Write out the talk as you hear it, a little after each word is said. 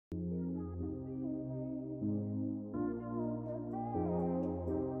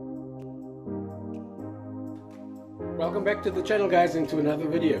Welcome back to the channel, guys, into another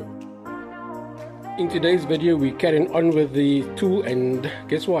video. In today's video we're carrying on with the tool, and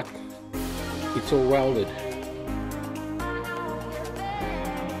guess what? It's all welded.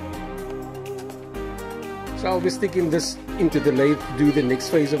 So I'll be sticking this into the lathe to do the next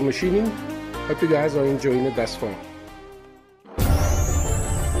phase of machining. Hope you guys are enjoying it thus far.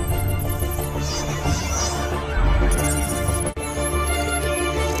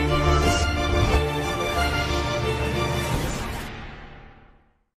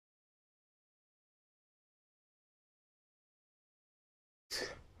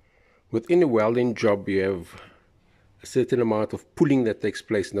 Within a welding job, you have a certain amount of pulling that takes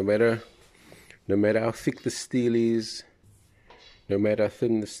place, no matter how thick the steel is, no matter how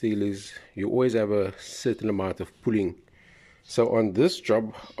thin the steel is, you always have a certain amount of pulling. So on this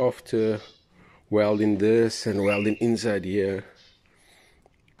job, after welding this and welding inside here,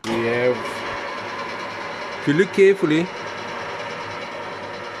 we have, if you look carefully,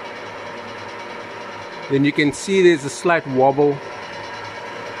 then you can see there's a slight wobble.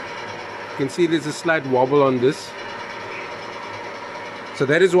 You can see there's a slight wobble on this, so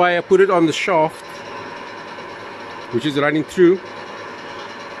that is why I put it on the shaft, which is running through,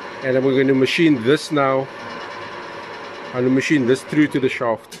 and then we're going to machine this now. I'm going to machine this through to the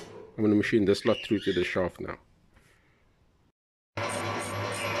shaft. I'm going to machine this lot through to the shaft now.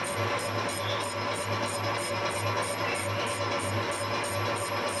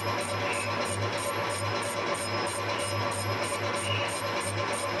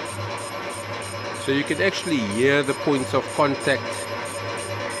 So you can actually hear the points of contact.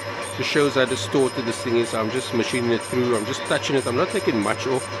 Just shows how distorted this thing is. I'm just machining it through. I'm just touching it. I'm not taking much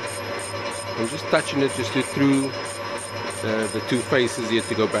off. I'm just touching it just through the two faces here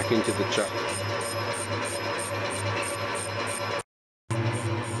to go back into the chuck.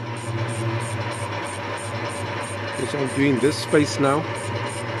 Okay, so I'm doing this space now.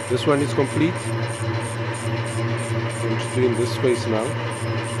 This one is complete. I'm just doing this space now.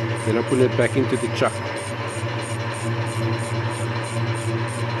 Then I put it back into the chuck.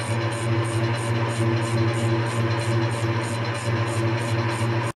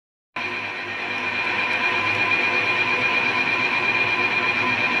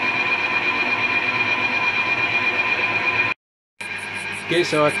 Okay,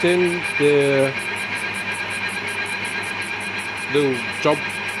 so I turned the job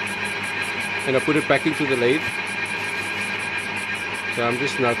and I put it back into the lathe. So I'm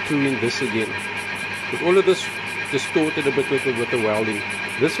just now through this again. But all of this distorted a bit with the welding.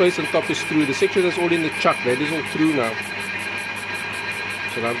 This face on top is through. The section that's all in the chuck, that is all through now.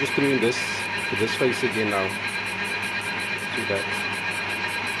 So now I'm just through this to this face again now. See that.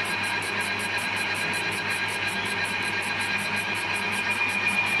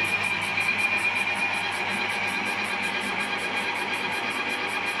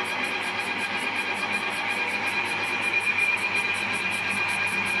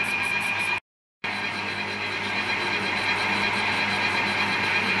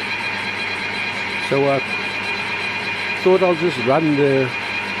 So I thought I'll just run the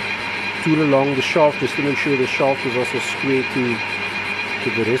tool along the shaft just to make sure the shaft is also square to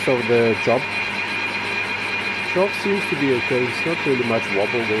the rest of the job. Shaft seems to be okay, it's not really much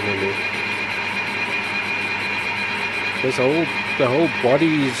wobble going on there. The whole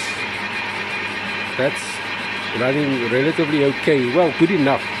body that's running relatively okay, well, good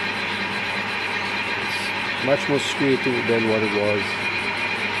enough. It's much more square than what it was.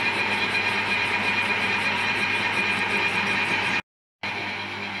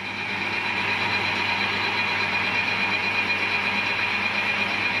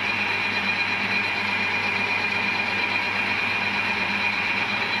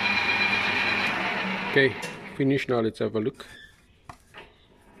 Okay, finished now. Let's have a look.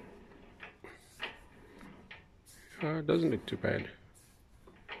 It doesn't look too bad.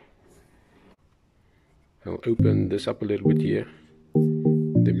 I'll open this up a little bit here,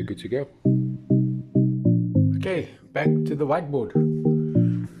 then we're good to go. Okay, back to the whiteboard.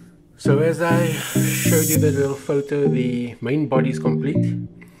 So as I showed you the little photo, the main body is complete.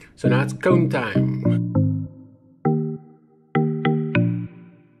 So now it's cone time.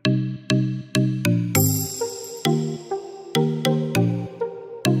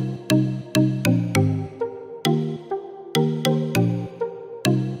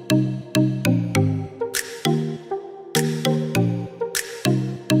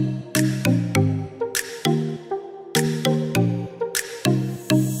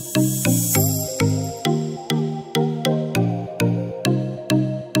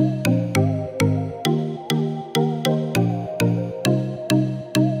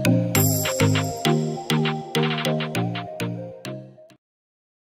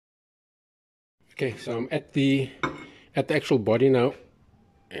 Okay, so I'm at the actual body now,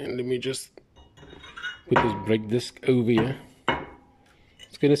 and let me just put this brake disc over here.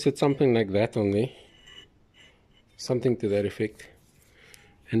 It's going to set something like that on there, something to that effect.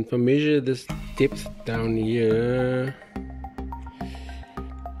 And if I measure this depth down here,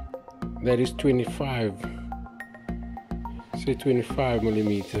 that is 25. Say 25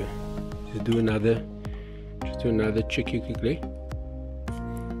 millimeter. Just do another check here quickly.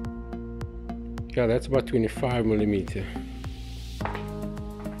 Yeah, that's about 25 millimeter.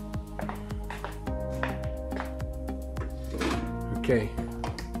 Okay.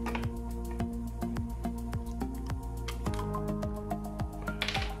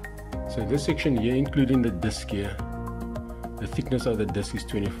 So this section here, including the disc here, the thickness of the disc is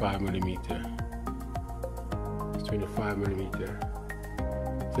 25 millimeter. It's 25 millimeter.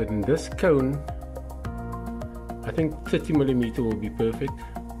 So in this cone, I think 30 millimeter will be perfect,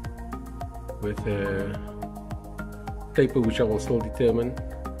 with a taper which I will still determine.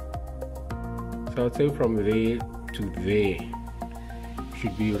 So I'd say from there to there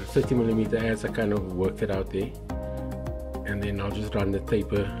should be 30 millimeter as I kind of worked it out there, and then I'll just run the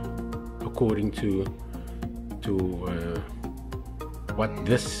taper according to what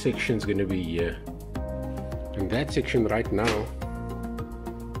this section is going to be here. In that section right now,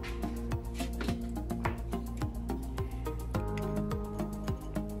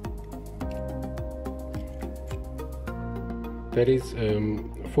 that is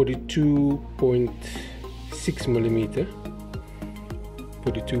 42.6 millimeter.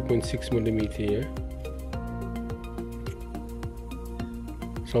 42.6 millimeter here.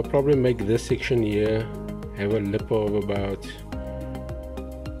 So I'll probably make this section here have a lip of about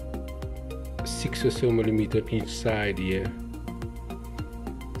 6 or so millimeter on each side here.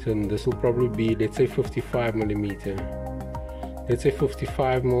 So this will probably be, let's say 55 millimeter. Let's say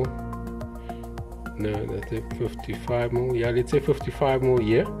 55 mil. No, that's a 55 mil. Yeah, let's say 55 mil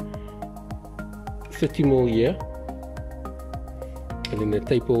here, 30 mil here, and then the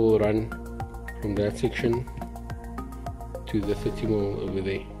taper will run from that section to the 30 mil over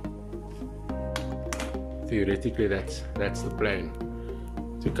there. Theoretically, that's the plan,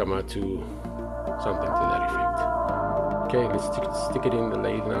 to come out to something to that effect. Okay, let's stick it in the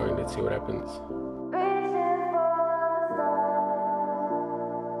lathe now and let's see what happens.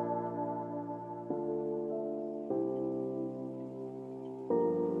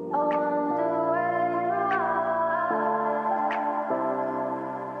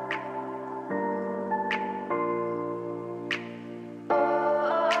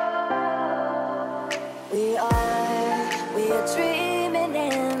 We are dreaming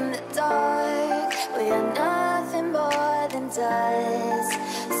in the dark. We are nothing more than dust.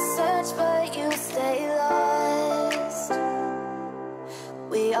 Search but you stay lost.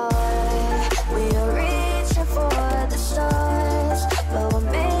 We are reaching for the stars, but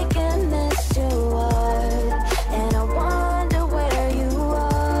we're making this too hard. And I wonder where you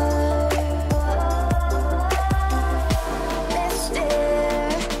are.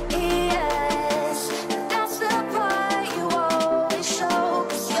 Mysterious, that's the part you always show.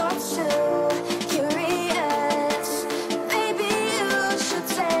 'Cause you're too curious. Maybe you should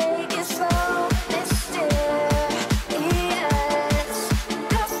take it slow. Mysterious,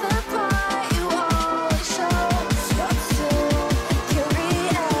 that's the part you always show. 'Cause you're too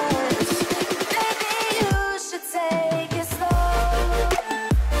curious. Maybe you should take it slow.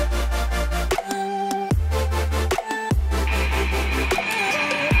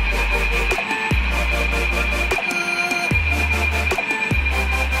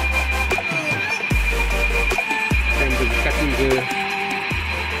 And we're cutting the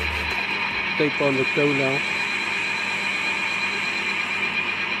tape on the toe now.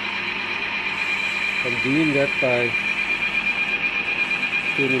 I'm doing that by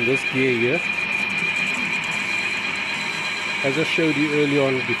turning this gear here. As I showed you early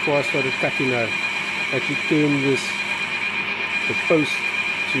on, before I started cutting, I actually turned the post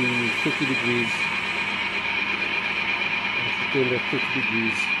to 50 degrees. I actually turned that 50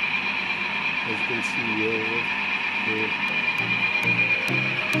 degrees, as you can see here. There.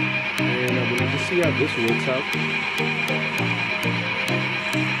 And I'm going to see how this works out.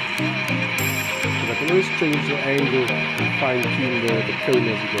 But I can always change the angle and fine tune the cone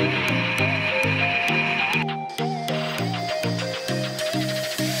as you go.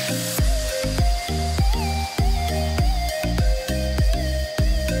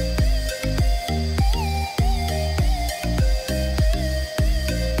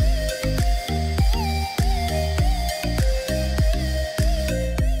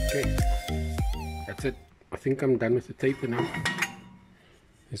 Okay, that's it. I think I'm done with the taper now.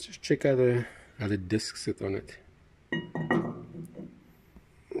 Let's just check how how the discs sit on it.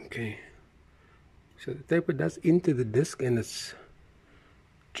 Okay, so the taper does enter the disc and it's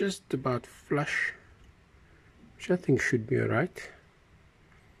just about flush, which I think should be alright.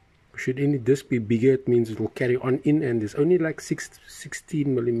 Should any disc be bigger, it means it will carry on in, and there's only like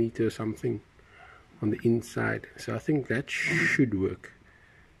 16 millimeter or something on the inside, so I think that should work.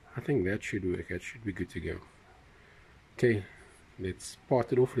 That should be good to go. Okay, let's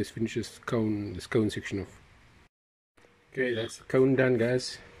part it off. Let's finish this cone section off. Okay, that's the cone done,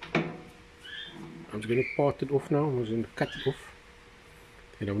 guys. I'm just going to part it off now. I'm just going to cut it off,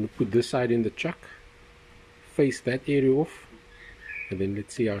 and I'm going to put this side in the chuck, face that area off, and then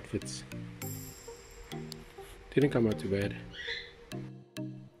let's see how it fits. Didn't come out too bad.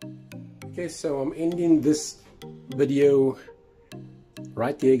 Okay, so I'm ending this video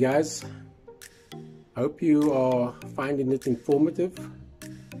right there, guys. I hope you are finding it informative.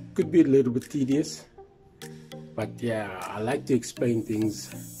 Could be a little bit tedious, but yeah, I like to explain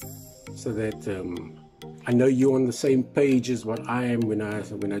things so that I know you're on the same page as what I am when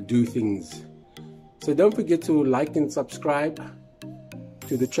I do things. So don't forget to like and subscribe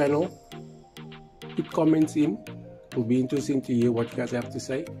to the channel. Put comments in. It'll be interesting to hear what you guys have to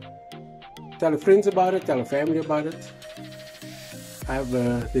say. Tell your friends about it, tell your family about it.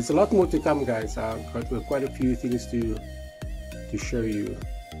 There's a lot more to come, guys. I've got quite a few things to show you.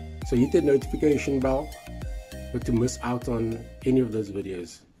 So hit the notification bell not to miss out on any of those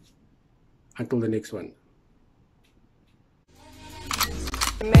videos. Until the next one.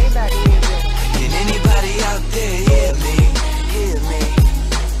 Can anybody out there hear me?